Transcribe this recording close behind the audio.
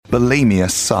Bulimia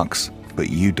sucks, but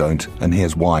you don't, and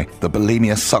here's why. The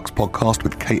Bulimia Sucks podcast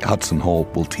with Kate Hudson Hall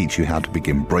will teach you how to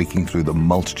begin breaking through the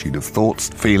multitude of thoughts,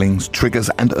 feelings, triggers,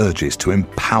 and urges to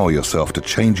empower yourself to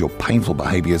change your painful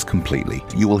behaviors completely.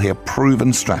 You will hear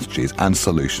proven strategies and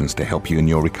solutions to help you in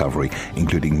your recovery,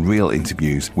 including real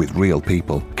interviews with real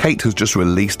people. Kate has just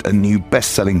released a new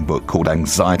best-selling book called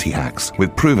Anxiety Hacks,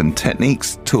 with proven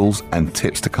techniques, tools, and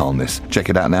tips to calmness. Check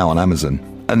it out now on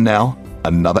Amazon. And now,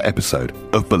 another episode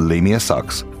of Bulimia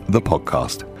Sucks, the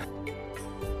podcast.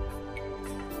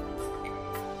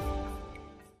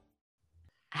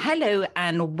 Hello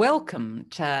and welcome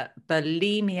to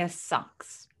Bulimia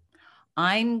Sucks.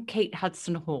 I'm Kate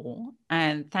Hudson Hall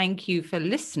and thank you for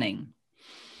listening.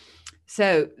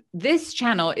 So this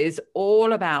channel is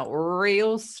all about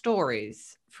real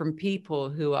stories from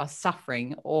people who are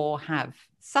suffering or have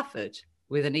suffered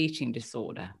with an eating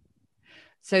disorder.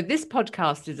 So this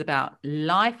podcast is about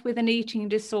life with an eating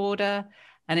disorder,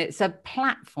 and it's a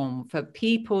platform for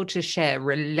people to share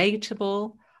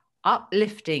relatable,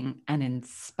 uplifting, and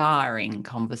inspiring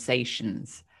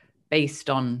conversations based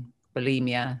on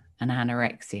bulimia and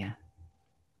anorexia.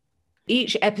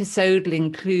 Each episode will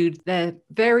include their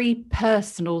very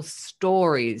personal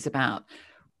stories about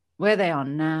where they are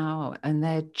now and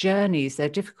their journeys, their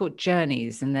difficult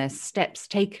journeys, and their steps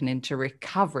taken into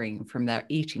recovering from their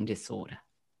eating disorder.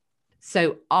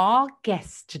 So our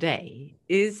guest today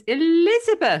is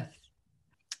Elizabeth.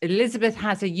 Elizabeth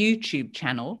has a YouTube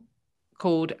channel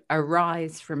called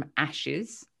Arise from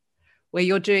Ashes, where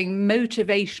you're doing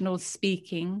motivational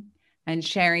speaking and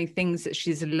sharing things that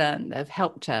she's learned that have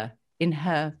helped her in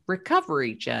her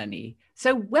recovery journey.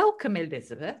 So welcome,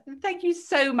 Elizabeth, and thank you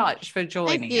so much for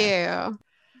joining us. Thank you.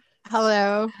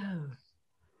 Hello.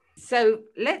 So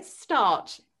let's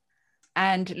start,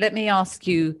 and let me ask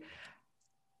you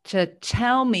to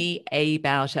tell me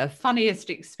about a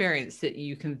funniest experience that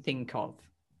you can think of.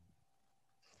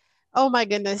 Oh my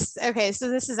goodness. Okay, so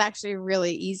this is actually a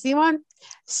really easy one.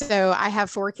 So I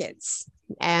have 4 kids,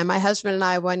 and my husband and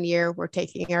I one year were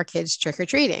taking our kids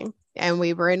trick-or-treating, and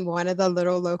we were in one of the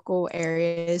little local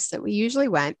areas that we usually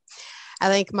went. I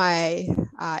think my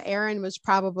Aaron was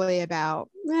probably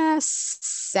about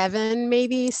 7,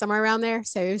 maybe somewhere around there.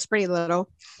 So he was pretty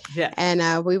little. Yeah.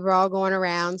 And we were all going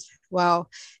around. Well,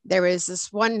 there was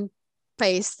this one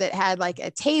place that had like a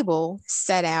table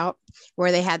set out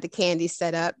where they had the candy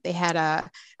set up. They had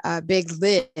a big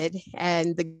lid,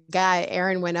 and the guy,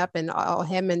 Aaron, went up, and all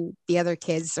him and the other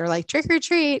kids are like, trick or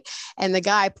treat. And the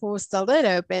guy pulls the lid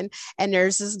open, and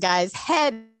there's this guy's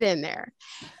head in there.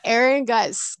 Aaron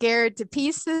got scared to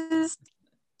pieces,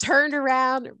 turned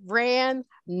around, ran,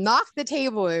 knocked the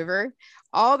table over.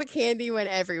 All the candy went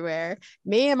everywhere.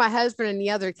 Me and my husband and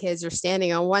the other kids are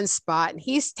standing on one spot, and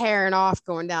he's tearing off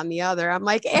going down the other. I'm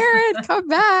like, Aaron, come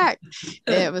back.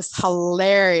 It was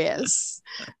hilarious.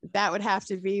 That would have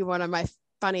to be one of my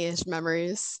funniest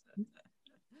memories.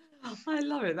 I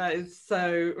love it. That is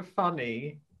so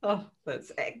funny. Oh,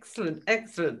 that's excellent.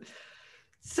 Excellent.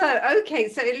 So, okay.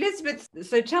 So Elizabeth,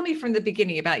 so tell me from the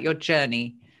beginning about your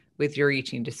journey with your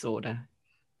eating disorder.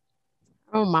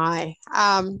 Oh my.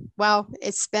 Well,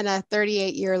 it's been a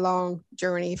 38-year long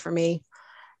journey for me.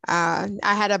 I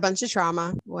had a bunch of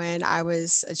trauma when I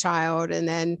was a child, and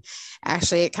then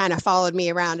actually it kind of followed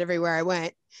me around everywhere I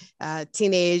went,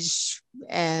 teenage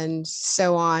and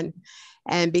so on.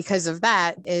 And because of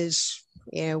that is,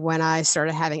 when I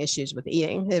started having issues with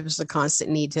eating, it was the constant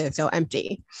need to feel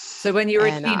empty. So when you were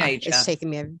a teenager, it's taken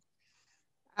me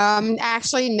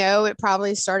actually, no, it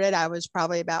probably started. I was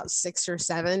probably about 6 or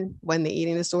 7 when the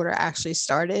eating disorder actually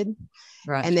started.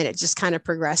 Right. And then it just kind of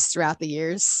progressed throughout the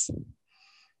years.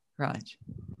 Right.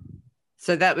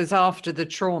 So that was after the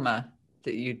trauma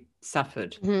that you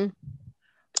suffered. Mm-hmm.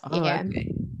 Oh, yeah.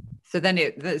 Okay. So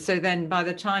then by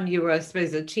the time you were, I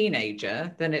suppose, a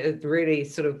teenager, then it had really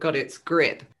sort of got its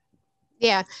grip.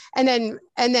 Yeah. And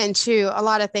then too, a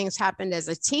lot of things happened as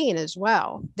a teen as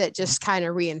well that just kind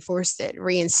of reinforced it,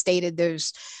 reinstated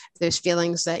those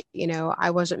feelings that,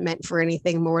 I wasn't meant for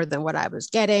anything more than what I was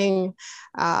getting,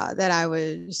 that I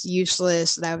was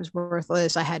useless, that I was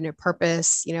worthless. I had no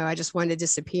purpose. I just wanted to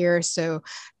disappear. So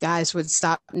guys would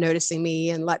stop noticing me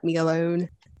and let me alone.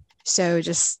 So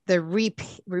just the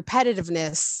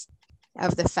repetitiveness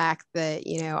of the fact that,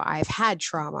 I've had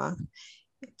trauma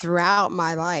throughout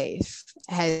my life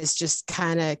has just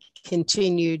kind of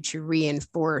continued to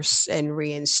reinforce and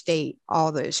reinstate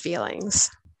all those feelings.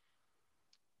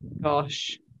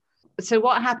 Gosh. So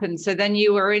what happened? So then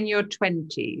you were in your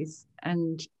 20s,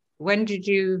 and when did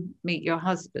you meet your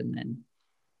husband then?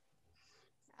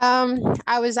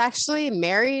 I was actually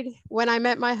married when I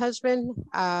met my husband.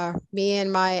 Me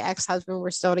and my ex-husband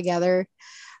were still together.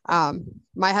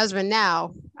 My husband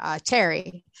now,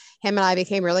 Terry, him and I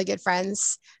became really good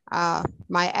friends.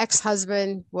 My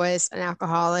ex-husband was an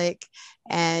alcoholic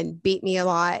and beat me a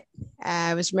lot.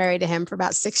 I was married to him for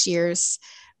about 6 years,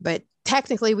 but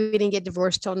technically we didn't get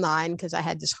divorced till 9 because I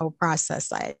had this whole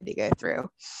process I had to go through.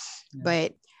 Yeah.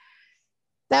 But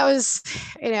that was,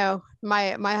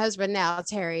 my husband now,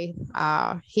 Terry,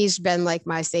 he's been like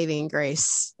my saving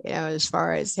grace, as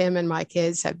far as him and my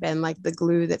kids have been like the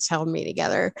glue that's held me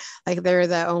together. Like there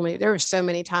were so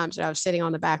many times that I was sitting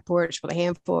on the back porch with a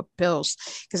handful of pills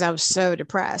because I was so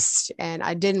depressed and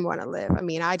I didn't want to live. I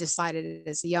mean, I decided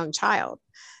as a young child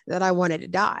that I wanted to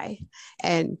die.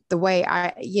 And the way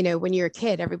when you're a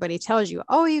kid, everybody tells you,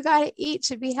 oh, you got to eat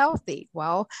to be healthy.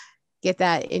 Well, get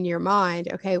that in your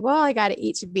mind. Okay, well, I got to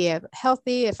eat to be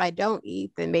healthy. If I don't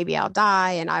eat, then maybe I'll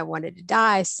die. And I wanted to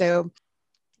die. So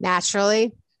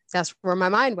naturally, that's where my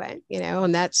mind went,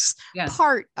 and that's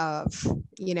part of,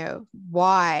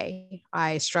 why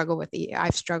I've struggled with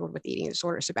eating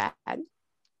disorders so bad.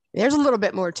 There's a little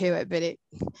bit more to it, but it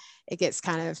gets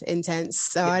kind of intense.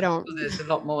 So I don't. There's a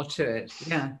lot more to it.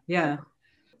 Yeah. Yeah.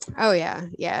 Oh yeah.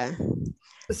 Yeah.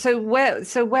 So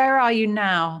where are you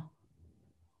now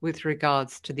with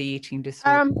regards to the eating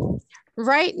disorder?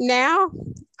 Right now,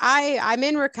 I'm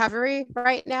in recovery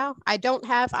right now.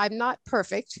 I'm not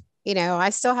perfect. I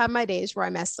still have my days where I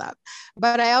mess up,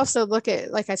 but I also look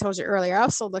at, like I told you earlier, I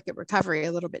also look at recovery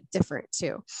a little bit different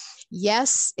too.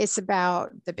 Yes, it's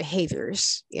about the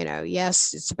behaviors,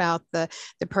 yes, it's about the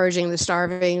purging, the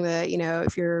starving,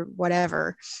 if you're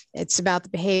whatever, it's about the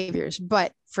behaviors.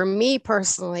 But for me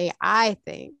personally, I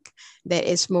think that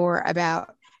it's more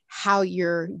about how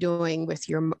you're doing with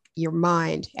your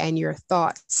mind and your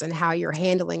thoughts and how you're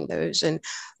handling those and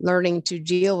learning to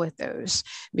deal with those.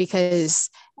 Because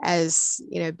as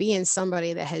being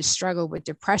somebody that has struggled with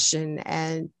depression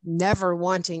and never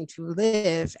wanting to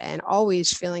live and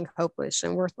always feeling hopeless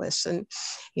and worthless, and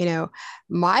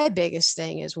my biggest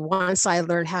thing is once I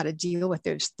learned how to deal with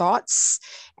those thoughts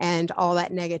and all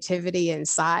that negativity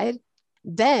inside,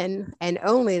 then and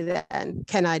only then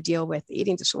can I deal with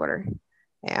eating disorder.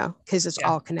 Because it's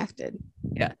all connected.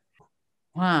 Yeah.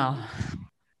 Wow.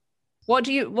 What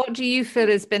do you feel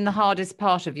has been the hardest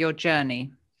part of your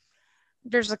journey?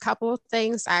 There's a couple of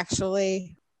things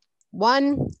actually.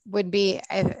 One would be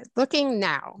looking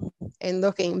now and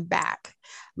looking back,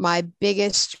 my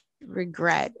biggest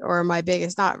regret, or my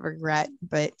biggest, not regret,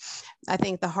 but I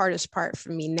think the hardest part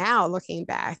for me now looking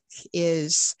back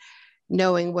is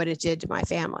knowing what it did to my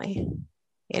family.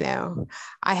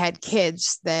 I had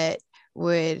kids that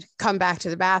would come back to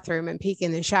the bathroom and peek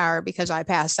in the shower because I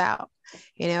passed out.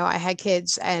 I had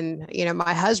kids, and,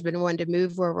 my husband wanted to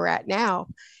move where we're at now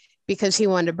because he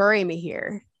wanted to bury me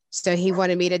here. So he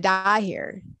wanted me to die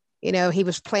here. He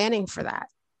was planning for that.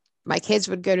 My kids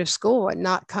would go to school and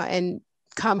not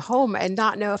come home and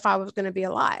not know if I was going to be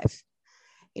alive.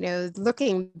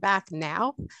 Looking back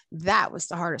now, that was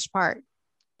the hardest part.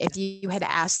 If you had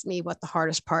asked me what the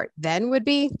hardest part then would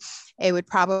be, it would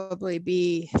probably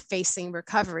be facing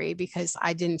recovery, because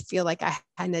I didn't feel like I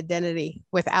had an identity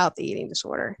without the eating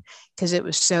disorder, because it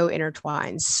was so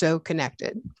intertwined, so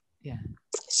connected. Yeah.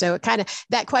 So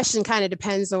that question kind of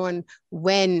depends on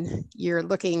when you're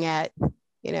looking at,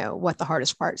 what the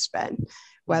hardest part's been,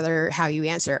 how you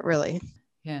answer it really.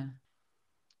 Yeah.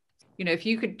 If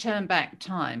you could turn back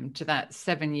time to that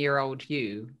 7-year-old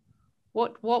you,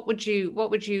 what would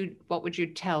you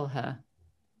tell her?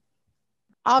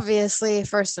 Obviously,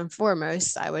 first and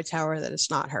foremost, I would tell her that it's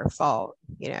not her fault.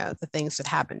 The things that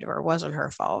happened to her wasn't her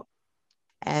fault,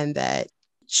 and that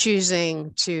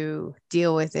choosing to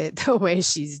deal with it the way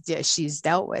she's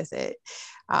dealt with it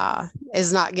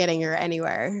is not getting her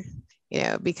anywhere.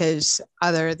 Because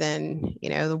other than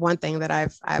the one thing that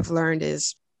I've learned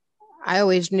is, I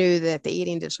always knew that the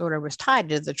eating disorder was tied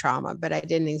to the trauma, but I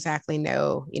didn't exactly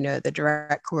know, the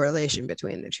direct correlation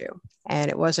between the two. And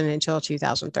it wasn't until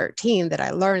 2013 that I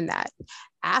learned that.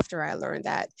 After I learned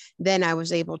that, then I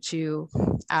was able to,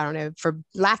 I don't know, for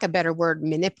lack of a better word,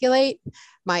 manipulate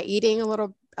my eating a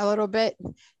little bit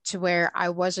to where I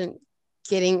wasn't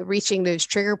reaching those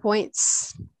trigger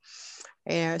points.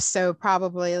 So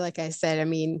probably, like I said,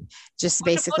 just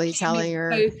basically telling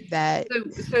her that.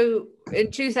 So in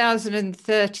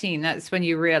 2013, that's when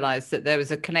you realized that there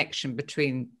was a connection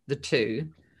between the two.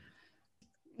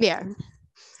 Yeah.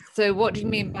 So what do you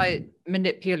mean by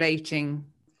manipulating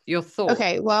your thoughts?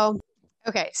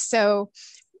 Okay. So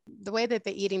the way that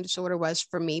the eating disorder was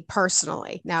for me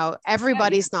personally. Now,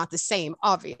 everybody's not the same,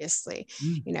 obviously,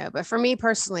 but for me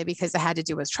personally, because it had to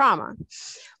do with trauma.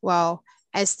 Well,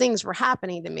 as things were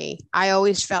happening to me, I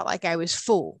always felt like I was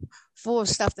full of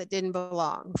stuff that didn't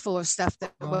belong, full of stuff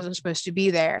that wasn't supposed to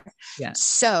be there. Yeah.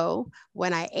 So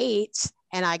when I ate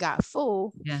and I got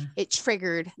full, it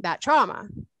triggered that trauma,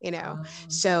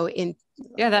 So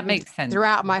that makes sense.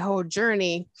 Throughout my whole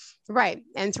journey, right.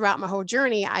 And throughout my whole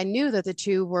journey, I knew that the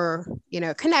two were,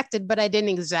 connected, but I didn't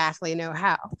exactly know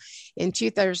how. In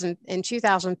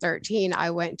 2013,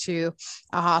 I went to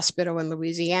a hospital in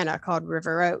Louisiana called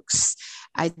River Oaks.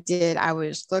 I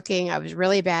was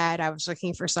really bad. I was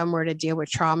looking for somewhere to deal with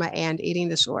trauma and eating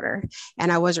disorder,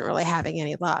 and I wasn't really having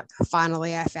any luck.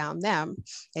 Finally, I found them.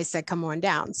 They said, come on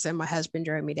down. So my husband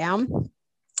drove me down.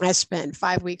 I spent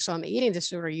 5 weeks on the eating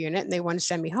disorder unit, and they wanted to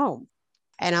send me home.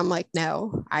 And I'm like,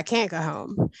 no, I can't go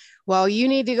home. Well, you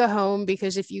need to go home,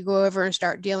 because if you go over and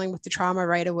start dealing with the trauma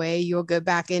right away, you'll go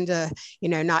back into,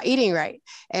 not eating right.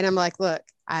 And I'm like, look,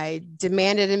 I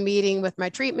demanded a meeting with my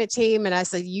treatment team. And I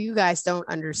said, you guys don't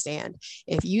understand.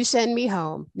 If you send me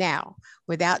home now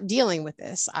without dealing with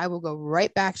this, I will go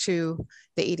right back to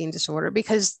the eating disorder,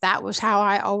 because that was how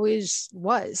I always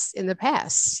was in the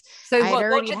past. So I had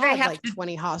already had like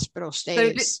 20 hospital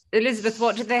stays. So Elizabeth,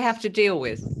 what did they have to deal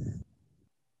with?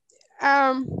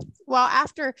 Well,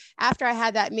 after I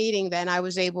had that meeting, then I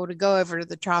was able to go over to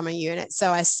the trauma unit.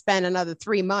 So I spent another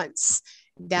 3 months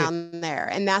down there,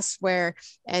 and that's where,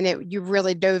 you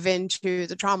really dove into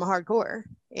the trauma hardcore,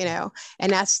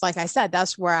 and that's, like I said,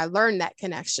 that's where I learned that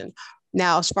connection.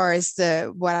 Now, as far as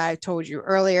what I told you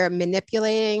earlier,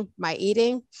 manipulating my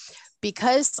eating,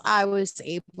 because I was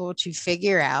able to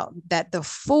figure out that the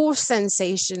full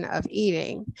sensation of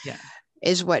eating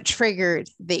is what triggered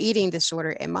the eating disorder.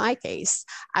 In my case,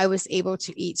 I was able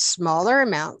to eat smaller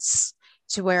amounts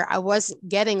to where I wasn't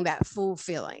getting that full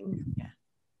feeling.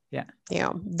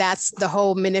 That's the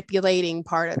whole manipulating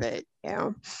part of it.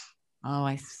 Oh,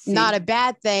 I see. Not a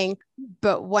bad thing,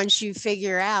 but once you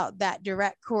figure out that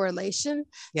direct correlation,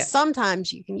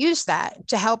 sometimes you can use that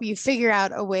to help you figure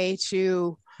out a way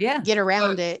to get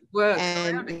around it.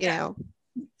 So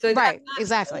right,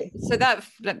 exactly. So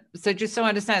just so I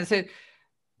understand, so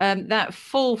that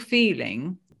full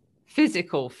feeling,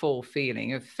 physical full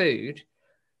feeling of food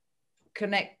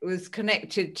was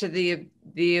connected to the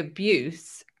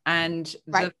abuse, and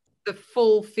the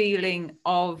full feeling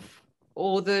of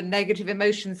all the negative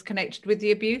emotions connected with the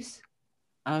abuse.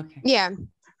 Okay. Yeah.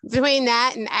 Between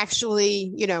that and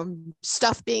actually,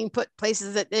 stuff being put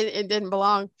places that it didn't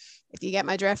belong, if you get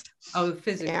my drift. Oh,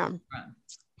 physical. Yeah.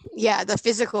 Yeah, the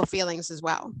physical feelings as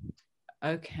well.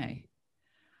 Okay.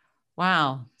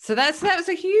 Wow. So that was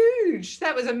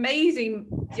amazing,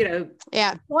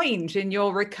 point in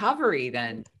your recovery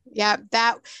then. Yeah,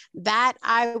 that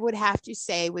I would have to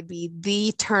say would be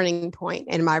the turning point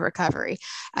in my recovery.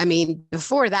 I mean,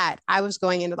 before that, I was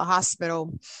going into the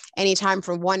hospital anytime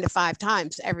from 1 to 5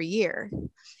 times every year,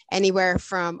 anywhere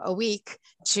from a week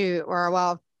to,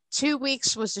 2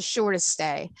 weeks was the shortest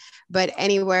stay, but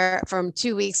anywhere from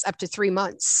 2 weeks up to 3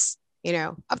 months,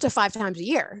 up to 5 times a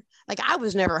year. Like, I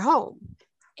was never home.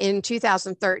 In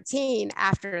 2013,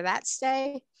 after that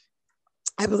stay,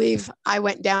 I believe I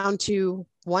went down to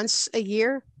once a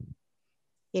year,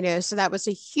 so that was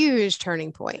a huge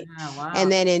turning point. Oh, wow. And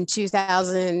then in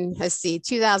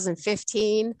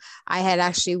 2015, I had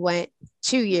actually went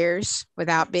 2 years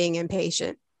without being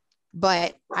inpatient,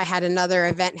 but I had another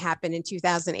event happen in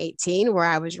 2018 where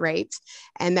I was raped,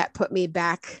 and that put me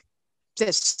back,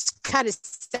 just kind of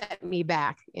set me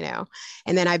back, and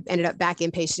then I ended up back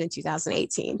inpatient in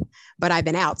 2018, but I've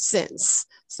been out since.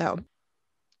 So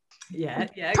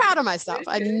proud of myself.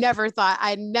 I never thought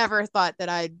that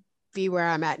I'd be where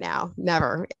I'm at now.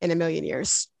 Never in a million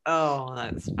years. Oh,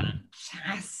 that's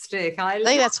fantastic. I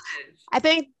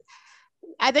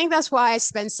think that's why I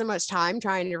spend so much time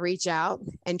trying to reach out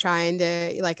and trying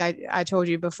to, like I told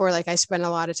you before, like I spend a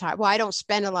lot of time. Well, I don't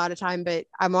spend a lot of time, but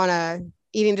I'm on a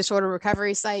eating disorder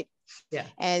recovery site. Yeah.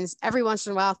 And every once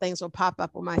in a while, things will pop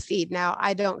up on my feed. Now,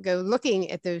 I don't go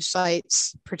looking at those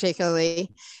sites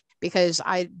particularly, because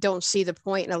I don't see the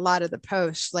point in a lot of the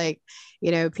posts. Like,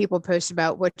 people post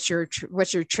about what's your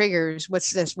triggers, what's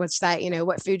this, what's that,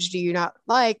 what foods do you not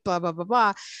like, blah, blah, blah,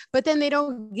 blah. But then they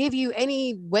don't give you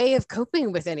any way of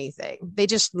coping with anything. They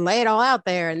just lay it all out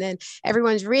there, and then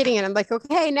everyone's reading it. I'm like,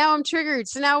 okay, now I'm triggered.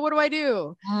 So now what do I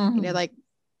do?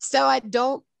 So I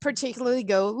don't particularly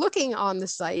go looking on the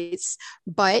sites,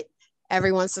 but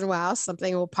every once in a while,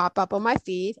 something will pop up on my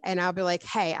feed and I'll be like,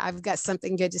 hey, I've got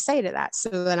something good to say to that.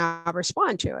 So then I'll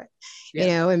respond to it,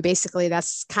 and basically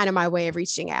that's kind of my way of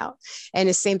reaching out. And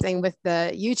the same thing with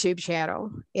the YouTube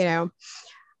channel.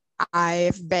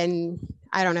 I've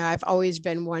always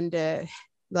been one to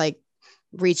like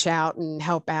reach out and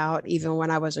help out, even when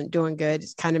I wasn't doing good.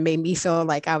 It kind of made me feel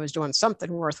like I was doing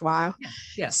something worthwhile.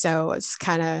 Yeah. So it's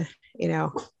kind of, I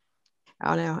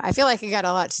don't know. I feel like I got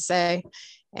a lot to say,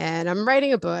 and I'm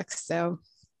writing a book. So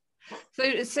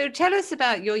tell us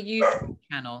about your YouTube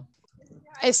channel.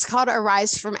 It's called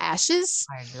Arise from Ashes.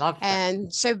 I love that.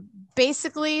 And so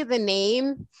basically the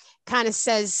name kind of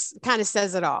says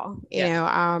it all,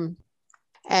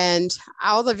 and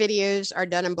all the videos are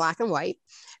done in black and white,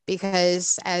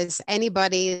 because as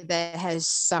anybody that has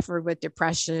suffered with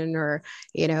depression or,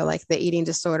 like the eating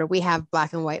disorder, we have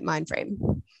black and white mind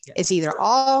frame. Yeah. It's either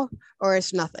all or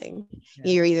it's nothing.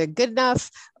 Yeah. You're either good enough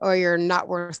or you're not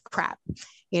worth crap.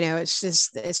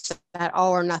 It's that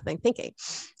all or nothing thinking.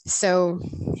 So,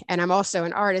 and I'm also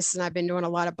an artist, and I've been doing a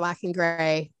lot of black and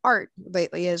gray art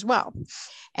lately as well.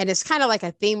 And it's kind of like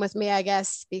a theme with me, I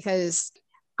guess, because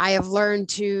I have learned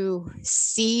to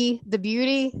see the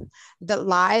beauty that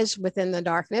lies within the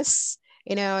darkness,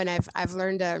 and I've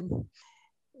learned to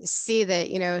see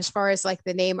that, as far as like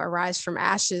the name Arise from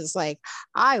Ashes, like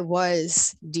I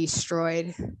was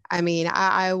destroyed. I mean,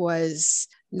 I was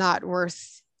not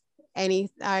worth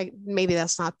maybe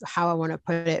that's not how I want to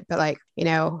put it, but like,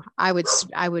 I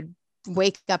would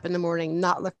wake up in the morning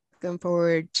not looking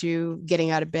forward to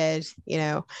getting out of bed,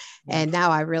 and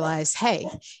now I realize, hey,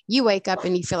 you wake up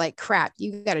and you feel like crap.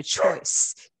 You got a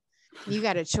choice. You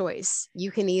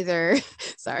can either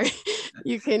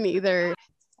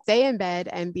stay in bed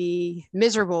and be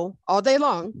miserable all day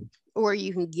long, or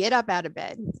you can get up out of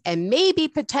bed and maybe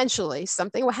potentially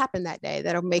something will happen that day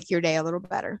that'll make your day a little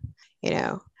better,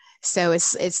 So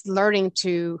it's learning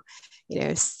to,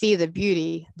 see the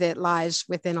beauty that lies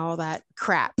within all that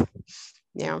crap,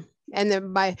 And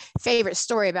then my favorite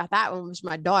story about that one was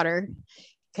my daughter,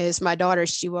 because my daughter,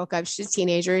 she's a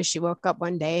teenager, and she woke up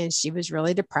one day and she was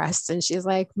really depressed, and she's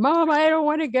like, Mom, I don't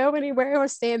want to go anywhere or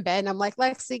stay in bed. And I'm like,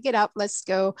 Lexi, get up, let's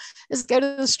go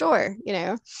to the store,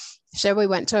 So we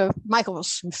went to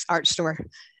Michael's art store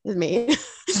with me.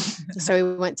 So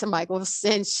we went to Michael's,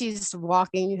 and she's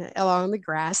walking along the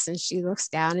grass, and she looks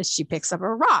down and she picks up a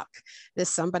rock that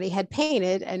somebody had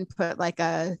painted and put like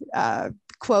a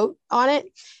quote on it.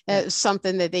 It was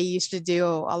something that they used to do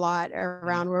a lot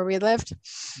around where we lived.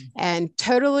 And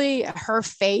totally her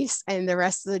face and the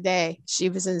rest of the day, she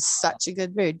was in such a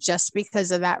good mood just because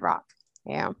of that rock.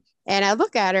 Yeah. And I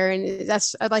look at her, and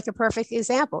that's like a perfect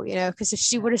example, because if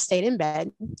she would have stayed in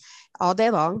bed all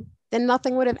day long, then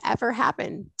nothing would have ever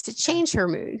happened to change her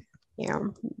mood.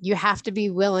 You have to be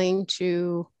willing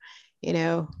to,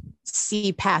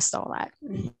 see past all that.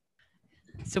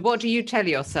 So what do you tell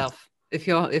yourself if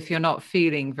you're not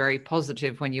feeling very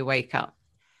positive when you wake up?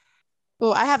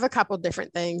 Well, I have a couple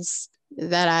different things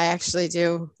that I actually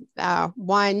do.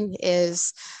 One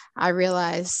is I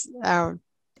realize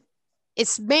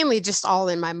it's mainly just all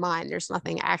in my mind. There's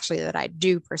nothing actually that I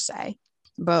do per se.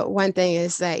 But one thing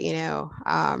is that,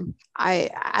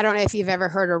 I don't know if you've ever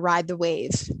heard of Ride the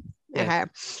Wave. Okay.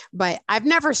 But I've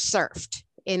never surfed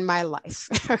in my life.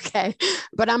 Okay.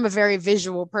 But I'm a very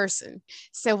visual person.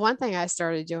 So one thing I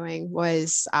started doing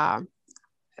was,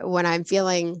 when I'm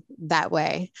feeling that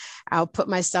way, I'll put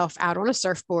myself out on a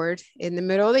surfboard in the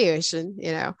middle of the ocean.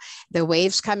 The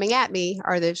waves coming at me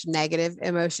are those negative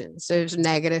emotions, those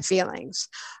negative feelings.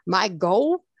 My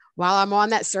goal while I'm on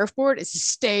that surfboard is to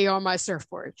stay on my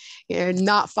surfboard,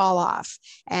 not fall off.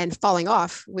 And falling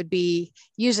off would be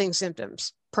using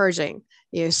symptoms, purging,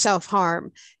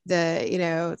 self-harm,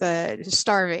 the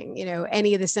starving,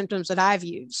 any of the symptoms that I've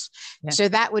used. Yeah. So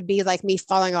that would be like me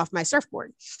falling off my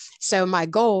surfboard. So my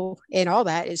goal in all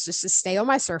that is just to stay on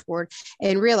my surfboard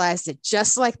and realize that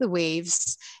just like the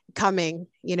waves coming,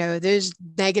 those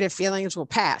negative feelings will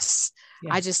pass.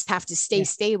 Yeah. I just have to stay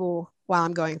stable while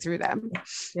I'm going through them.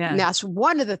 Yeah. And that's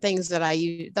one of the things that I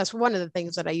use. That's one of the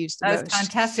things that I use the most. That's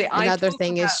fantastic. Another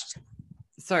thing is,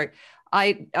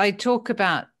 I talk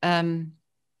about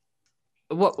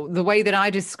what the way that I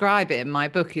describe it in my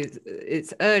book is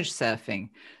it's urge surfing.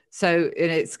 So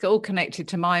it's all connected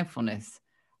to mindfulness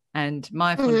and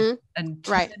and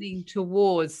turning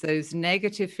towards those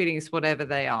negative feelings, whatever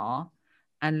they are,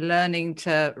 and learning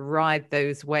to ride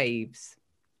those waves.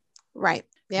 Right.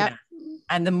 Yeah.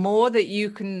 And the more that you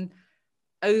can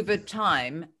over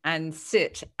time and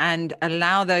sit and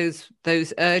allow those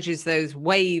urges, those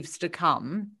waves to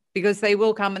come, because they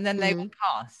will come and then they will Mhm.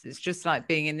 pass. It's just like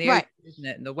being in the Right. ocean, isn't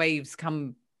it? And the waves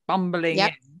come bumbling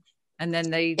Yep. in and then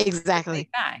they Exactly.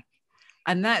 back.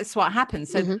 And that's what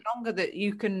happens. So the Mhm. longer that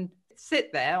you can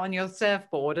sit there on your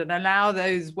surfboard and allow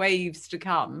those waves to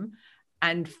come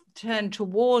and turn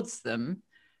towards them,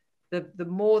 the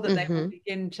more that they will Mhm.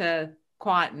 begin to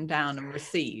quieten down and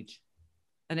recede.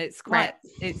 And it's Right.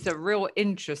 it's a real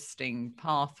interesting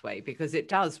pathway because it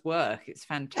does work. It's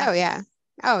fantastic. Oh yeah.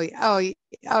 Oh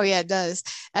yeah, it does.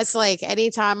 That's like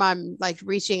anytime I'm like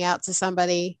reaching out to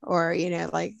somebody or,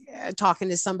 like talking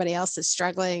to somebody else that's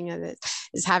struggling and that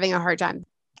is having a hard time.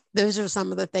 Those are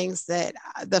some of the things that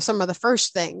some of the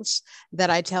first things that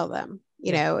I tell them,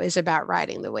 is about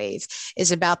riding the wave,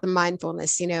 is about the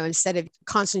mindfulness, instead of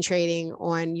concentrating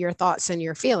on your thoughts and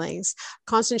your feelings,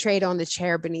 concentrate on the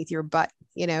chair beneath your butt,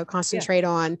 concentrate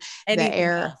on the Anything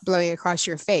air else. blowing across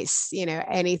your face,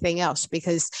 anything else,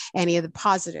 because any of the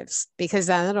positives, because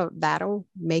that'll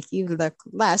make you look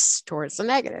less towards the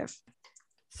negative.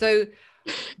 So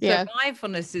Yeah.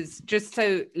 mindfulness is, just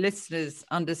so listeners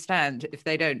understand if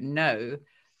they don't know.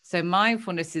 So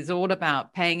mindfulness is all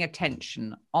about paying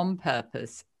attention on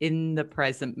purpose in the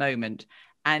present moment.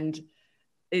 And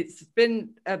it's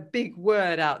been a big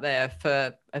word out there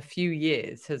for a few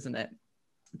years, hasn't it?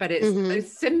 But it's the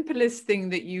simplest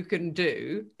thing that you can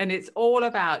do. And it's all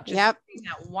about just having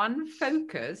that one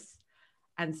focus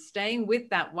and staying with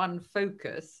that one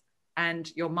focus,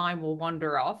 and your mind will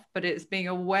wander off, but it's being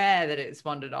aware that it's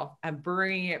wandered off and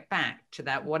bringing it back to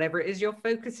that, whatever it is you're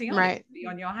focusing on. Right. It could be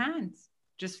on your hands,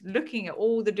 just looking at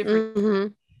all the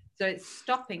different. So it's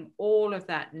stopping all of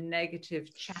that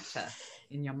negative chatter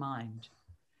in your mind.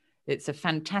 It's a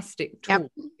fantastic tool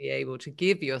to be able to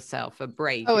give yourself a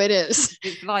break. Oh, it is.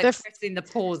 It's like pressing the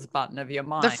pause button of your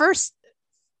mind.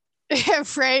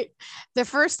 Right. The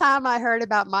first time I heard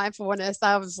about mindfulness,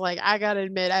 I was like, I gotta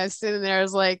admit, I was sitting there, I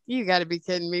was like, you gotta be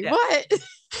kidding me. Yeah. What?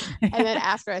 And then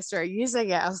after I started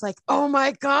using it, I was like, oh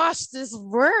my gosh, this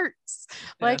works.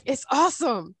 Yeah. Like, it's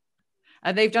awesome.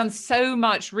 And they've done so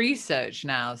much research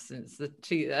now since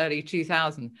the early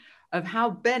 2000s of how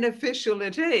beneficial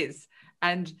it is.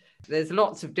 And there's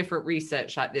lots of different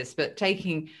research like this, but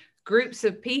taking groups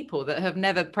of people that have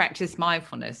never practiced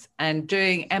mindfulness and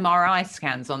doing MRI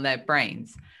scans on their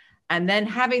brains, and then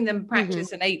having them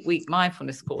practice an 8-week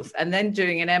mindfulness course, and then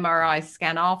doing an MRI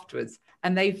scan afterwards.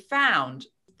 And they found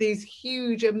these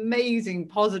huge, amazing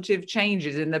positive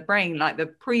changes in the brain, like the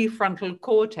prefrontal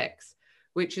cortex,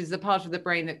 which is the part of the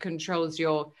brain that controls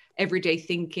your everyday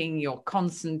thinking, your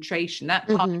concentration. That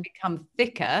part become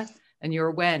thicker, and your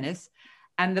awareness.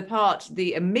 And the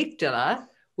amygdala,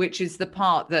 which is the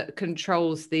part that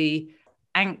controls the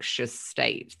anxious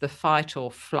state, the fight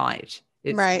or flight.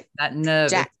 It's that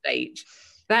nervous state.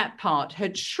 That part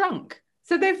had shrunk.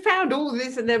 So they found all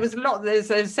this, and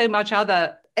there's so much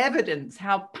other evidence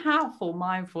how powerful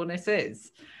mindfulness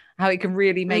is, how it can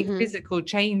really make physical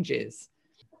changes.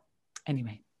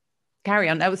 Anyway, carry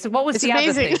on. So what was the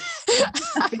other thing?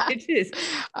 It is.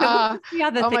 So what was the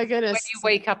other thing, my goodness, when you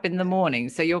wake up in the morning?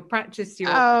 So you'll practice your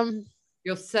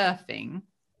surfing.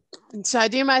 So I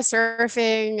do my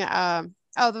surfing.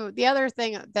 The other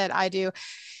thing that I do,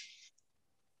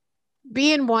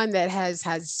 being one that has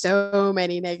had so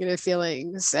many negative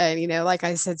feelings, and like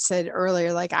I said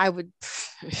earlier, like I would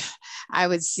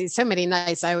see so many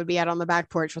nights I would be out on the back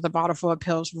porch with a bottle full of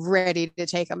pills ready to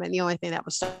take them, and the only thing that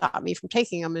would stop me from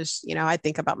taking them is I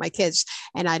think about my kids,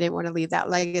 and I didn't want to leave that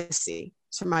legacy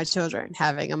to my children,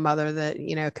 having a mother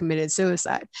that committed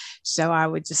suicide. So I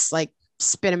would just like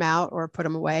spit them out or put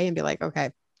them away and be like,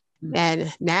 okay.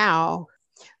 And now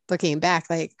looking back,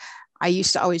 like I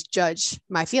used to always judge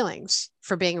my feelings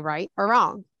for being right or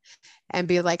wrong, and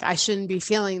be like, I shouldn't be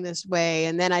feeling this way.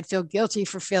 And then I'd feel guilty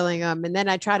for feeling them. And then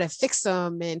I try to fix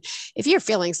them. And if you're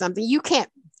feeling something, you can't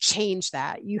change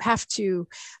that. You have to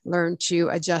learn to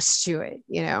adjust to it,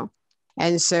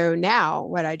 And so now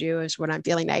what I do is, when I'm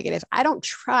feeling negative, I don't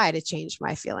try to change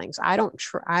my feelings. I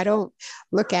don't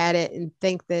look at it and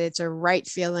think that it's a right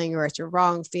feeling or it's a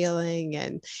wrong feeling,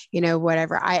 and,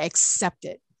 whatever. I accept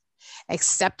it.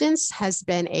 Acceptance has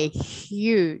been a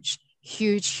huge,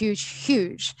 huge, huge,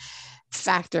 huge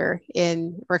factor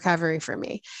in recovery for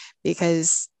me,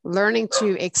 because learning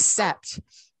to accept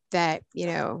that,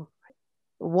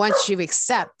 once you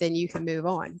accept, then you can move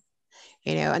on.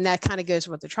 And that kind of goes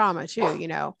with the trauma too.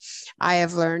 I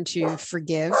have learned to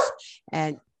forgive,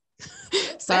 and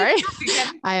sorry,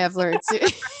 I have learned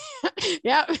to,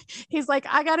 yeah. He's like,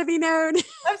 I gotta be known.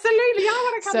 Absolutely.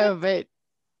 I want to come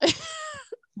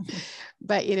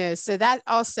but so that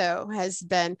also has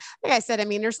been, like I said, I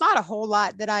mean, there's not a whole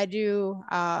lot that I do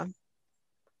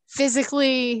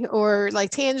physically or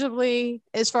like tangibly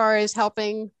as far as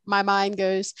helping my mind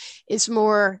goes. It's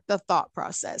more the thought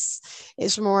process.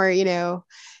 It's more,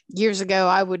 years ago,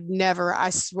 I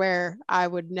swear I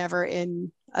would never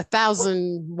in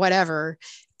 1,000 whatever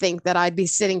think that I'd be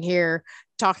sitting here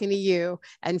talking to you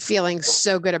and feeling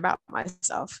so good about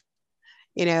myself,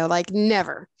 like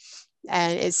never.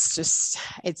 And it's just,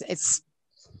 it's,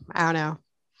 I don't know.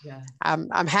 Yeah.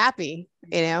 I'm happy,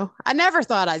 I never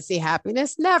thought I'd see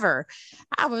happiness. Never.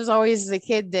 I was always the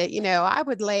kid that, I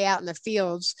would lay out in the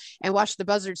fields and watch the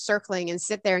buzzards circling and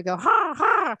sit there and go, ha,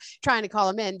 ha, trying to call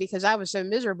them in because I was so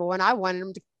miserable and I wanted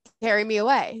them to carry me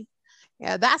away.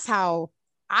 Yeah. That's how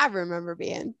I remember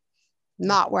being,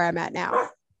 not where I'm at now.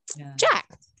 Yeah. Jack.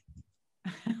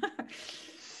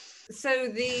 So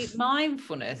the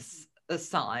mindfulness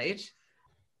aside,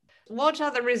 what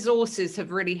other resources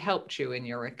have really helped you in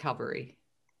your recovery?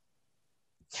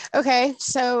 Okay,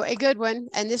 so a good one,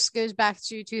 and this goes back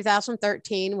to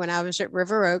 2013 when I was at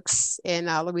River Oaks in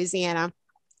Louisiana.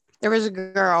 There was a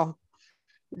girl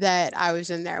that I was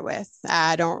in there with.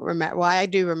 I don't remember. Well, I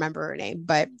do remember her name,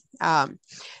 but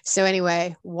so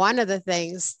anyway, one of the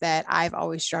things that I've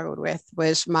always struggled with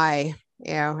was my,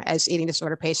 as eating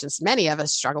disorder patients, many of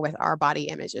us struggle with our body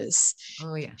images.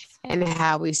 Oh, yes. And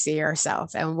how we see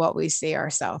ourselves and what we see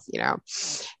ourselves,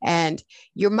 and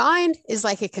your mind is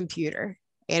like a computer,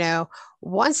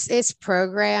 once it's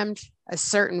programmed a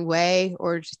certain way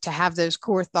or to have those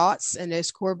core thoughts and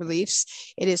those core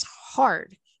beliefs, it is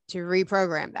hard to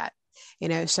reprogram that.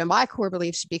 So my core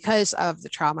beliefs, because of the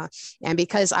trauma and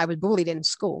because I was bullied in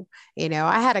school,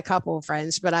 I had a couple of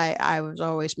friends, but I was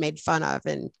always made fun of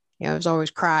and, I was always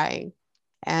crying.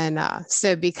 And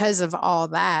so because of all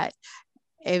that,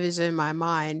 it was in my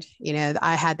mind,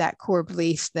 I had that core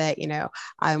belief that,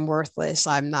 I'm worthless.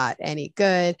 I'm not any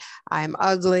good. I'm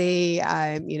ugly.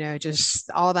 I'm,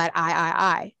 just all that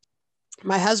I.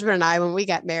 My husband and I, when we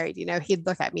got married, he'd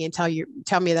look at me and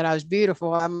tell me that I was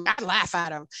beautiful. I'd laugh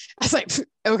at him. I was like,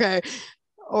 okay.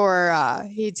 Or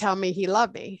he'd tell me he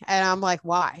loved me. And I'm like,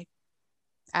 why?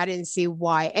 I didn't see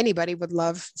why anybody would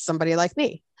love somebody like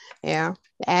me. And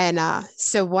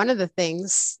so one of the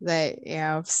things that,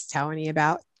 I was telling you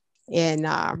about,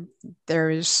 and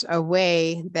there's a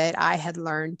way that I had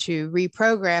learned to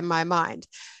reprogram my mind.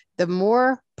 The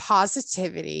more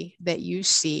positivity that you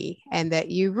see and that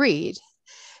you read,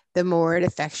 the more it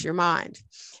affects your mind.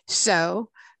 So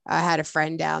I had a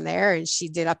friend down there and she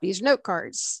did up these note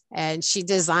cards and she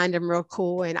designed them real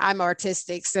cool. And I'm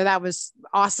artistic, so that was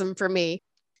awesome for me.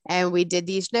 And we did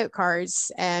these note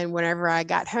cards. And whenever I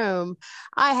got home,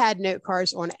 I had note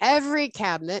cards on every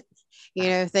cabinet,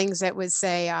 things that would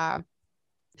say, I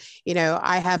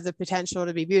have the potential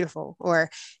to be beautiful. Or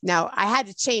now I had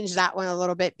to change that one a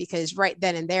little bit because right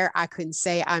then and there, I couldn't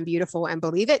say I'm beautiful and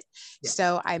believe it. Yeah.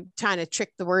 So I'm trying to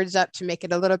trick the words up to make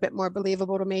it a little bit more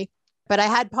believable to me. But I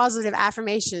had positive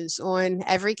affirmations on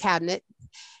every cabinet.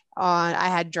 I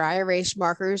had dry erase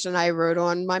markers and I wrote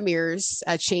on my mirrors.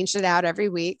 I changed it out every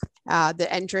week, the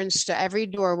entrance to every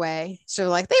doorway. So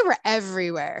like they were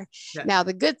everywhere. Yeah. Now,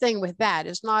 the good thing with that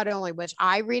is not only was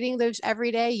I reading those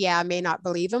every day. Yeah, I may not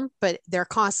believe them, but they're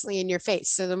constantly in your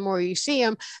face. So the more you see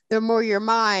them, the more your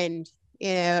mind,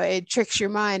 it tricks your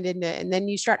mind into, and then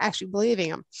you start actually believing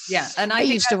them. Yeah. And I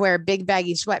used to wear big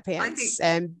baggy sweatpants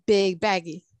and big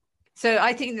baggy. So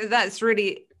I think that's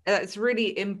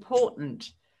really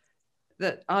important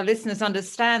that our listeners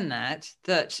understand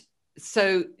that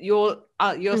so your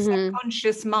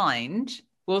subconscious mind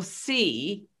will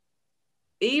see,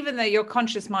 even though your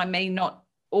conscious mind may not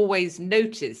always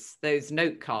notice those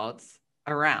note cards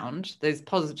around, those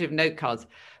positive note cards,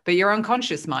 but your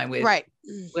unconscious mind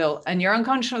will, and your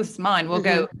unconscious mind will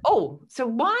go, oh, so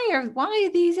why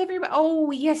are these everywhere? Oh,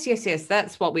 yes,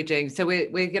 that's what we're doing. So we're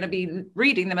going to be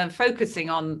reading them and focusing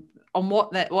on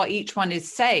what each one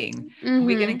is saying. And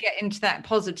we're going to get into that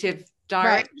positive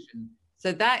direction. Right.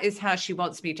 So that is how she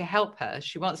wants me to help her.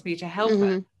 She wants me to help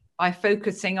her by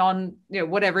focusing on,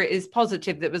 whatever it is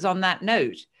positive that was on that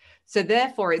note. So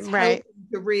therefore it's helping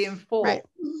to reinforce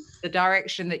the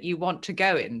direction that you want to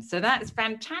go in. So that's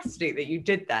fantastic that you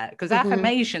did that, because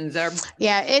affirmations are.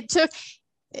 Yeah, it took.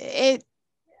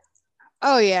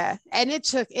 Oh yeah. And it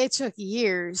took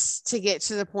years to get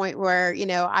to the point where,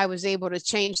 I was able to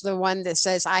change the one that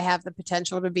says I have the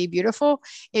potential to be beautiful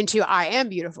into I am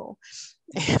beautiful.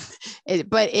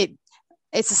 But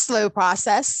it's a slow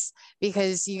process,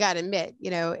 because you got to admit,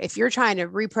 if you're trying to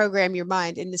reprogram your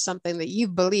mind into something that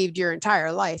you've believed your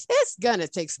entire life, it's going to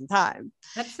take some time.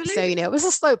 Absolutely. So, it was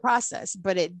a slow process,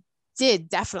 but it did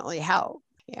definitely help.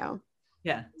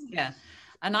 Yeah.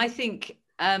 And I think,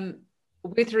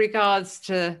 with regards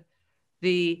to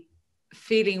the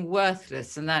feeling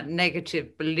worthless and that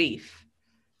negative belief,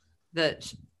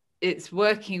 that it's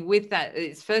working with that.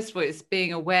 It's first of all, it's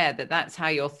being aware that that's how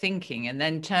you're thinking, and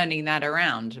then turning that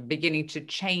around and beginning to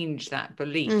change that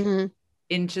belief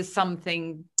into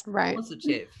something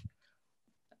positive.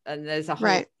 And there's a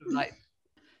whole like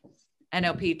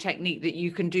NLP technique that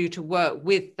you can do to work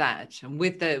with that and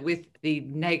with the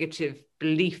negative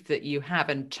belief that you have,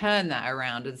 and turn that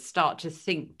around and start to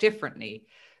think differently.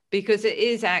 Because it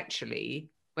is actually,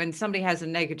 when somebody has a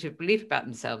negative belief about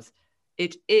themselves,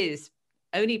 it is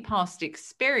only past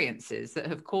experiences that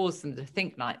have caused them to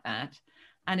think like that.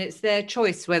 And it's their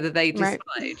choice whether they decide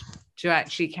to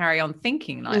actually carry on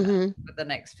thinking like that for the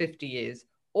next 50 years,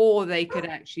 or they could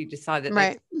actually decide that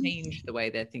they can change the way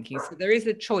they're thinking. So there is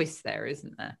a choice there,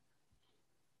 isn't there?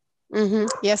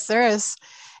 Yes, there is.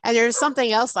 And there's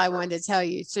something else I wanted to tell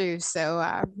you too.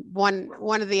 So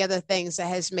one of the other things that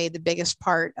has made the biggest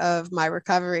part of my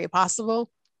recovery possible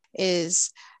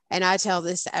is, and I tell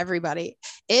this to everybody,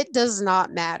 it does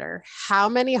not matter how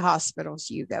many hospitals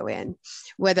you go in,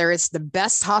 whether it's the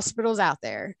best hospitals out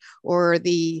there or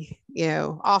the,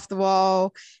 off the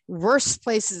wall, worst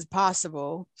places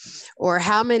possible, or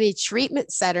how many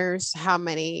treatment centers, how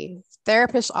many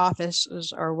therapist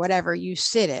offices or whatever you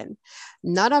sit in.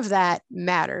 None of that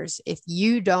matters if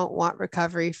you don't want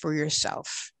recovery for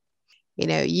yourself.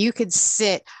 You could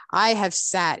I have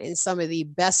sat in some of the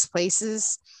best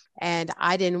places and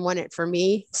I didn't want it for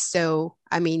me. So,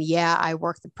 I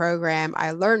worked the program,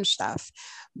 I learned stuff,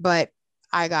 but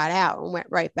I got out and went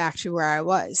right back to where I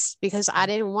was because I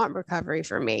didn't want recovery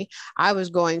for me. I was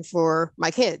going for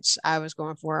my kids. I was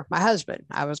going for my husband.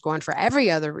 I was going for every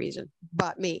other reason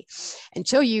but me.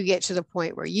 Until you get to the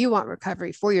point where you want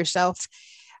recovery for yourself,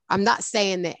 I'm not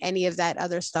saying that any of that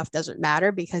other stuff doesn't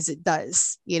matter, because it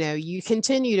does. You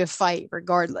continue to fight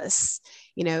regardless.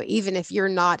 Even if you're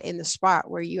not in the spot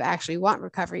where you actually want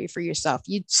recovery for yourself,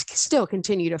 you still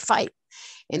continue to fight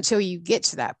until you get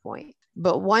to that point.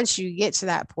 But once you get to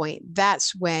that point,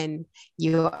 that's when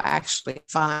you actually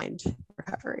find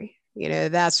recovery.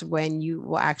 That's when you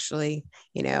will actually,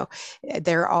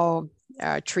 they're all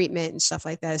treatment and stuff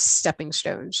like that is stepping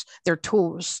stones. They're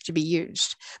tools to be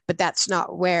used, but that's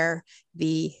not where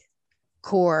the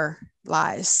core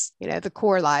lies. The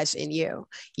core lies in you.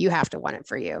 You have to want it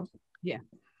for you. Yeah.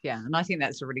 And I think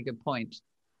that's a really good point.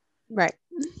 Right.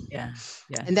 Yeah.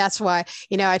 And that's why,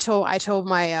 I told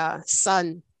my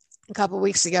son a couple of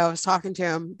weeks ago, I was talking to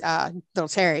him, little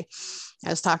Terry. I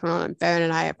was talking on the phone,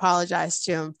 and I apologized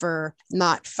to him for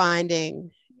not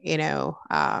finding,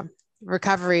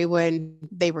 recovery when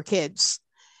they were kids,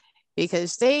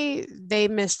 because they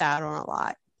missed out on a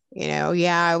lot.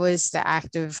 I was the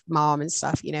active mom and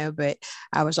stuff, but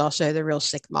I was also the real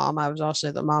sick mom. I was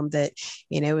also the mom that,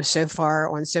 was so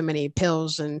far on so many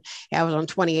pills, and I was on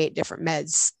 28 different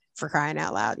meds, for crying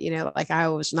out loud. Like I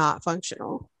was not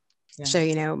functional. Yeah.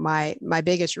 So, my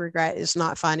biggest regret is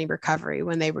not finding recovery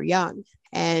when they were young.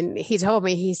 And he told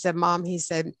me, he said, Mom, he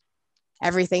said,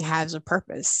 everything has a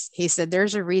purpose. He said,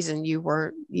 there's a reason you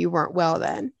weren't well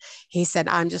then. He said,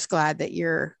 I'm just glad that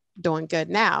you're doing good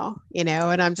now,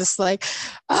 and I'm just like,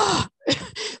 oh,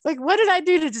 like, what did I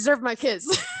do to deserve my kids?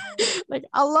 Like,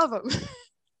 I love them.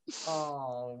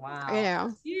 Oh,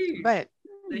 wow. But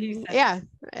yeah,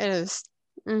 it is.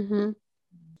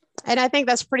 And I think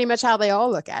that's pretty much how they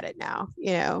all look at it now.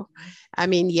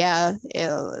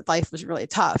 Life was really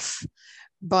tough,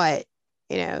 but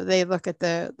they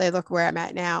look where I'm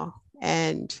at now.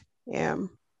 And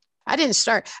I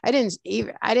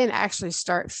didn't actually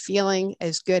start feeling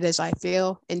as good as I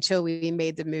feel until we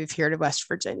made the move here to West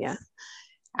Virginia.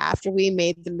 After we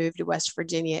made the move to West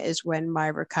Virginia is when my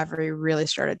recovery really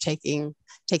started taking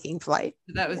flight.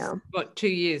 That was what, 2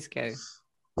 years ago?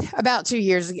 About 2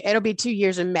 years ago. It'll be 2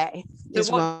 years in May.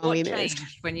 So what changed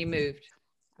when you moved?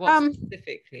 What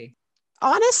specifically?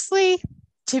 Honestly,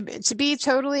 to be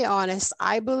totally honest,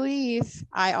 I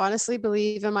honestly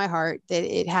believe in my heart that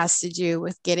it has to do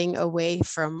with getting away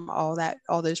from all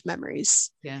those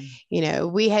memories. Yeah.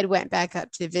 We had went back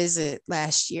up to visit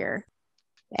last year,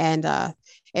 and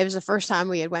it was the first time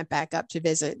we had went back up to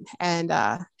visit, and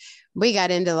we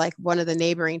got into like one of the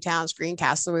neighboring towns,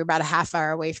 Greencastle. We were about a half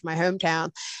hour away from my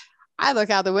hometown. I look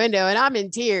out the window and I'm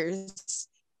in tears.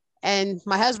 And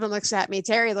my husband looks at me,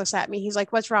 Terry looks at me. He's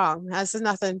like, what's wrong? I said,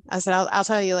 nothing. I said, I'll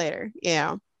tell you later.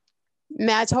 And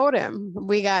I told him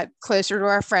we got closer to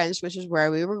our friends, which is where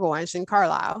we were going. It's in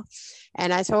Carlisle.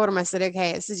 And I told him, I said,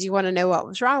 okay, I said, you want to know what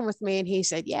was wrong with me? And he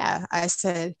said, yeah. I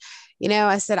said,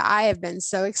 I have been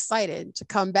so excited to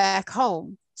come back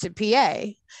home to PA,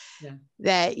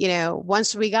 that, you know,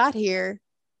 once we got here,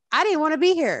 I didn't want to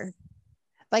be here.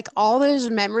 Like all those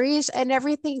memories and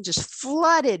everything just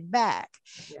flooded back.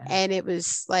 Yeah. And it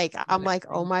was like, I'm like,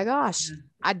 oh my gosh,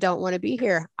 I don't want to be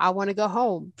here. I want to go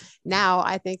home. Now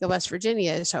I think of West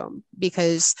Virginia as home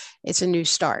because it's a new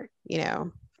start. You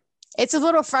know, it's a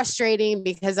little frustrating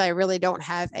because I really don't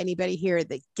have anybody here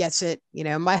that gets it. You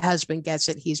know, my husband gets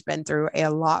it. He's been through a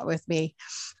lot with me,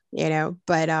 you know,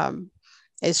 but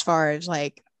as far as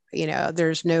like, you know,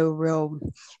 there's no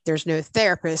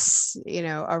therapists, you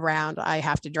know, around. I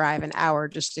have to drive an hour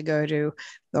just to go to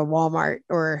the Walmart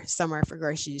or somewhere for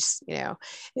groceries. You know,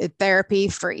 therapy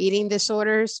for eating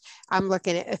disorders, I'm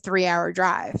looking at a 3-hour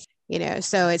drive, you know,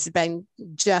 so it's been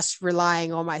just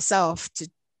relying on myself to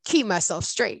keep myself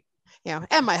straight, you know,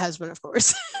 and my husband, of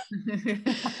course.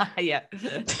 Yeah.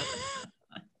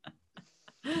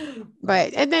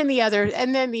 But and then the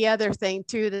other thing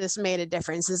too that's made a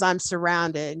difference is I'm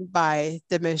surrounded by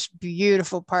the most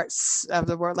beautiful parts of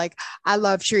the world. Like I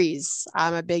love trees.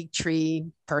 I'm a big tree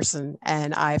person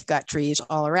and I've got trees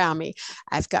all around me.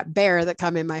 I've got bear that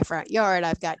come in my front yard.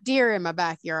 I've got deer in my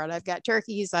backyard. I've got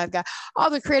turkeys. I've got all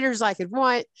the critters I could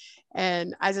want.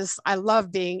 And I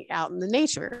love being out in the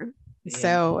nature. Yeah.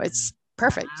 So it's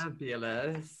perfect.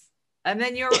 Fabulous. And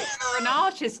then you're an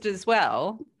artist as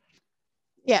well.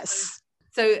 Yes.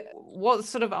 So what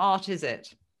sort of art is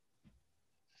it?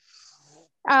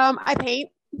 I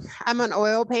paint. I'm an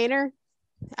oil painter.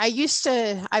 I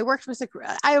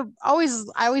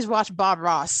always watched Bob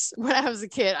Ross when I was a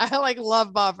kid. I like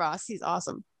love Bob Ross. He's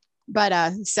awesome.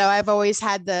 But so I've always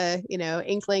had the, you know,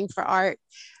 inkling for art.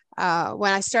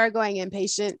 When I started going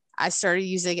inpatient, I started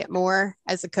using it more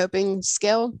as a coping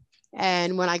skill.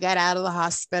 And when I got out of the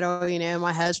hospital, you know,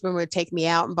 my husband would take me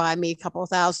out and buy me a couple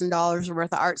 $1,000s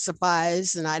worth of art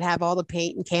supplies. And I'd have all the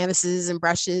paint and canvases and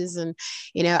brushes. And,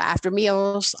 you know, after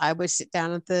meals, I would sit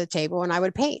down at the table and I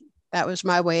would paint. That was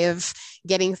my way of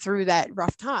getting through that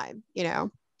rough time, you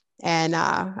know. And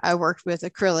I worked with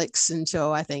acrylics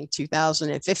until I think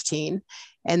 2015.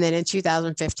 And then in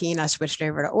 2015, I switched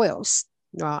over to oils.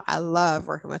 Well, I love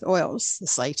working with oils.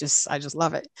 It's like I just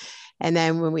love it. And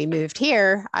then when we moved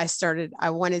here, I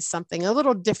wanted something a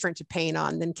little different to paint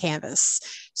on than canvas.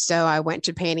 So I went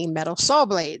to painting metal saw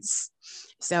blades.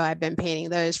 So I've been painting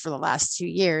those for the last 2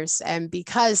 years. And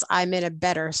because I'm in a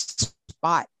better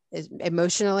spot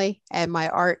emotionally, and my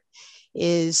art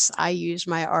is, I use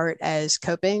my art as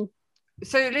coping.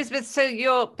 So Elizabeth, so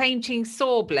you're painting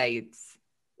saw blades?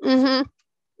 Mm-hmm.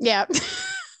 Yeah.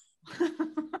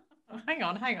 Hang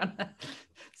on.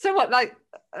 So what, like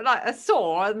a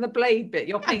saw and the blade bit,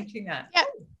 you're painting that? Yeah.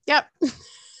 Yep.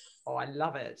 Oh, I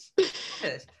love it.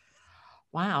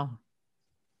 Wow.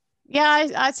 Yeah,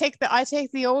 I take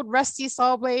the old rusty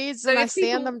saw blades and I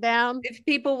sand them down. If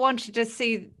people wanted to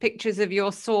see pictures of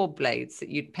your saw blades that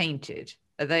you'd painted,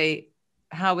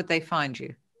 how would they find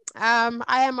you? I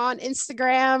am on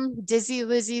Instagram, Dizzy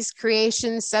Lizzie's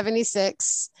Creation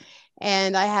 76.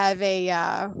 And I have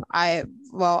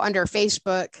under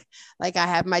Facebook, like I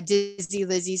have my Dizzy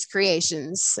Lizzie's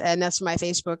Creations, and that's my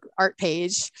Facebook art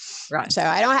page. Right. So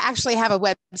I don't actually have a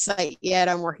website yet.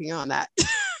 I'm working on that.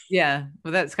 Yeah.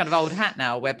 Well, that's kind of old hat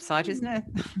now, a website, isn't it?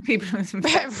 People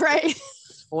right.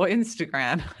 Or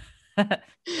Instagram.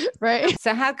 Right.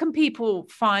 So how can people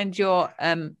find your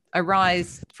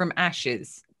Arise from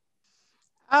Ashes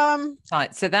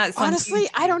site? So that's honestly,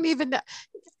 I don't even know.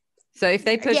 So if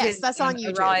they put that's on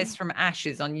YouTube. Arise from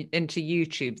Ashes into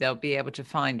YouTube, they'll be able to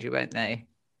find you, won't they?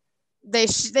 They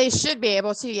should be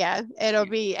able to, yeah. It'll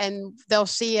be, and they'll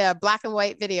see a black and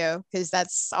white video because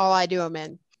that's all I do them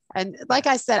in. And like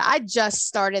I said, I just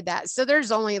started that. So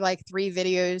there's only like 3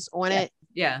 videos on it.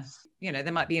 Yeah. You know,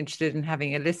 they might be interested in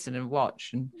having a listen and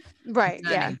watch and right.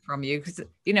 Yeah. From you. Because,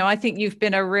 you know, I think you've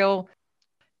been a real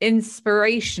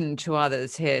inspiration to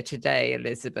others here today,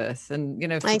 Elizabeth. And, you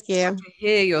know, thank you. To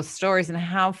hear your stories and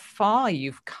how far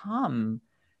you've come.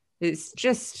 It's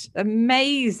just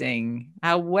amazing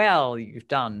how well you've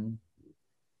done.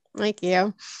 Thank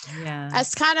you. Yeah.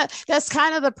 That's kind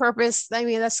of the purpose. I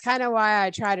mean, that's kind of why I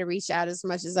try to reach out as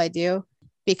much as I do,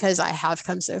 because I have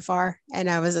come so far and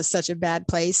I was at such a bad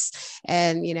place.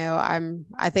 And, you know,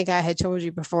 I think I had told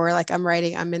you before, like I'm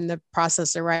in the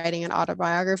process of writing an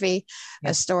autobiography,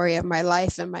 a story of my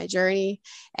life and my journey.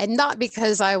 And not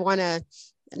because I want to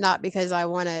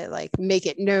like make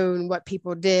it known what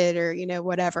people did or, you know,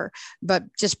 whatever, but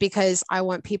just because I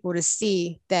want people to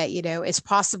see that, you know, it's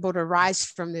possible to rise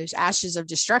from those ashes of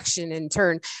destruction and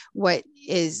turn what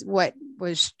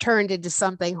was turned into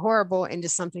something horrible into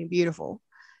something beautiful.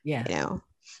 Yeah. You know,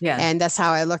 Yeah. And that's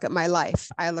how I look at my life.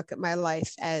 I look at my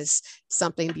life as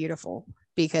something beautiful,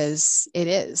 because it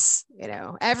is,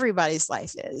 everybody's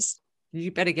life is.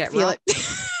 You better get Feel right.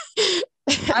 it.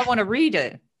 I want to read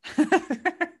it.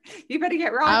 You better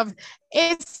get right.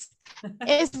 It's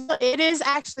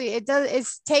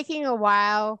taking a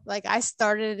while. Like, I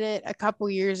started it a couple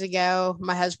years ago.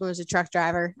 My husband was a truck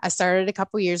driver. I started a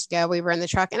couple years ago. We were in the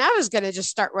truck, and I was going to just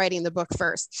start writing the book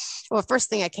first. Well, first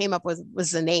thing I came up with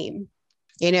was the name.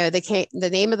 The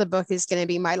name of the book is going to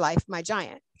be My Life, My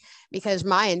Giant, because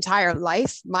my entire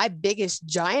life, my biggest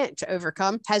giant to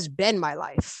overcome has been my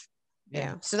life.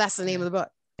 So that's the name of the book.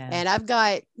 Yeah. And I've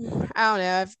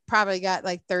probably got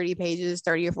like 30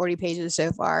 or 40 pages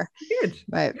so far. Good.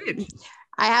 But Good.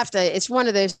 it's one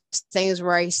of those things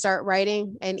where I start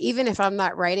writing, and even if I'm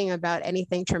not writing about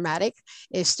anything traumatic,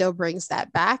 it still brings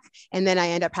that back. And then I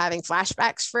end up having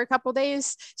flashbacks for a couple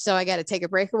days. So I got to take a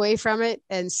break away from it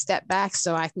and step back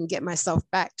so I can get myself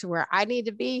back to where I need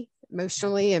to be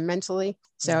emotionally and mentally.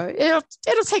 So it'll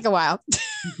take a while.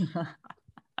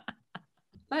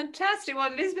 Fantastic.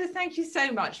 Well, Elizabeth, thank you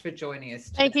so much for joining us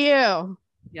today. Thank you.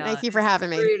 Yeah, thank you for having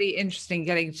me. Really interesting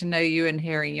getting to know you and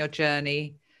hearing your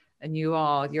journey. And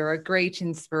you're a great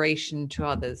inspiration to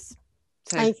others.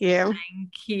 So thank you.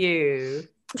 Thank you.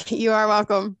 You are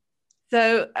welcome.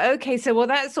 So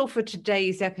that's all for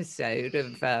today's episode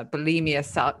of Bulimia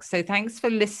Sucks. So thanks for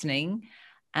listening.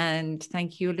 And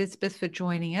thank you, Elizabeth, for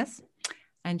joining us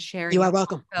and sharing your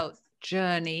heartfelt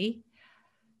journey.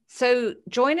 So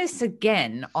join us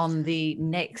again on the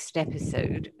next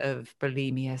episode of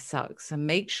Bulimia Sucks, and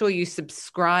make sure you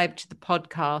subscribe to the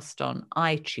podcast on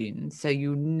iTunes so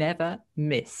you never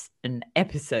miss an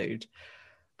episode.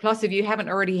 Plus, if you haven't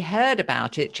already heard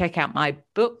about it, check out my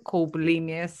book called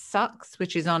Bulimia Sucks,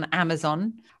 which is on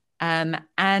Amazon.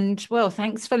 Thanks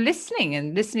for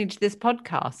listening to this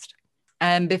podcast.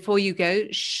 And before you go,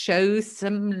 show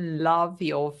some love,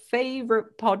 your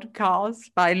favorite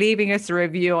podcast, by leaving us a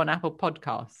review on Apple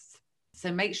Podcasts.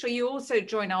 So make sure you also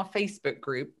join our Facebook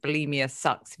group, Bulimia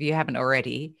Sucks, if you haven't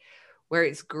already, where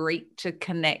it's great to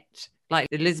connect, like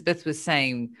Elizabeth was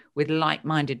saying, with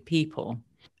like-minded people,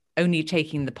 only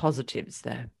taking the positives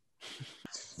though.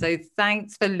 So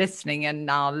thanks for listening,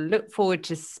 and I'll look forward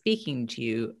to speaking to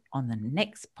you on the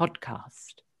next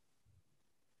podcast.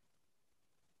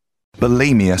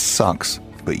 Bulimia sucks,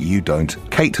 but you don't.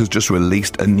 Kate has just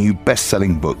released a new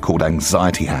best-selling book called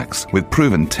Anxiety Hacks, with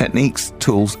proven techniques,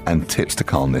 tools, and tips to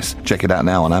calmness. Check it out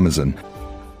now on Amazon.